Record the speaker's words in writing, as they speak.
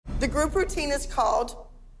The group routine is called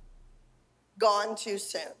Gone Too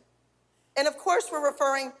Soon. And of course, we're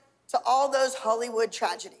referring to all those Hollywood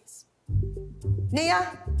tragedies.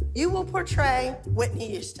 Nia, you will portray Whitney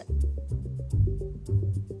Houston.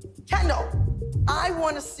 Kendall, I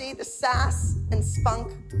want to see the sass and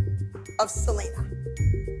spunk of Selena.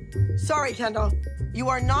 Sorry, Kendall, you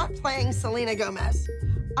are not playing Selena Gomez.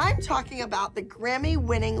 I'm talking about the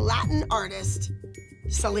Grammy-winning Latin artist,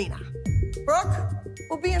 Selena. Brooke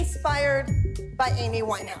will be inspired by Amy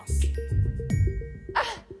Winehouse.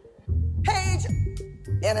 Paige,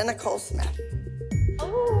 Anna Nicole Smith.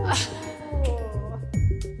 Oh.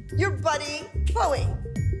 Your buddy, Chloe,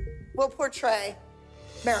 will portray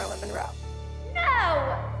Marilyn Monroe. No,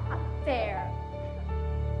 not fair.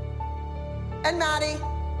 And Maddie,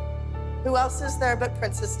 who else is there but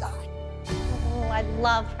Princess Di? Oh, I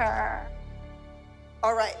love her.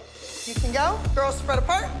 All right, you can go. Girls spread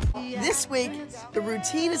apart. This week, the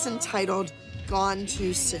routine is entitled Gone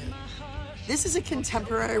Too Soon. This is a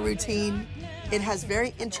contemporary routine. It has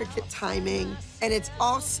very intricate timing, and it's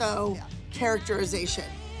also characterization.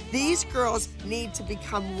 These girls need to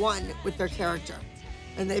become one with their character,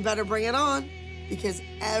 and they better bring it on, because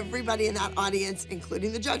everybody in that audience,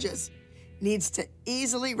 including the judges, needs to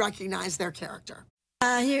easily recognize their character.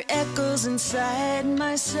 I hear echoes inside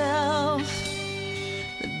myself,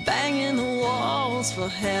 the banging the walls for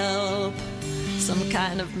help, some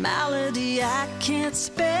kind of malady I can't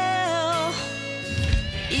spell,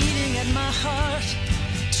 eating at my heart,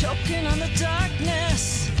 choking on the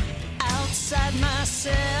darkness outside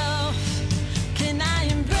myself.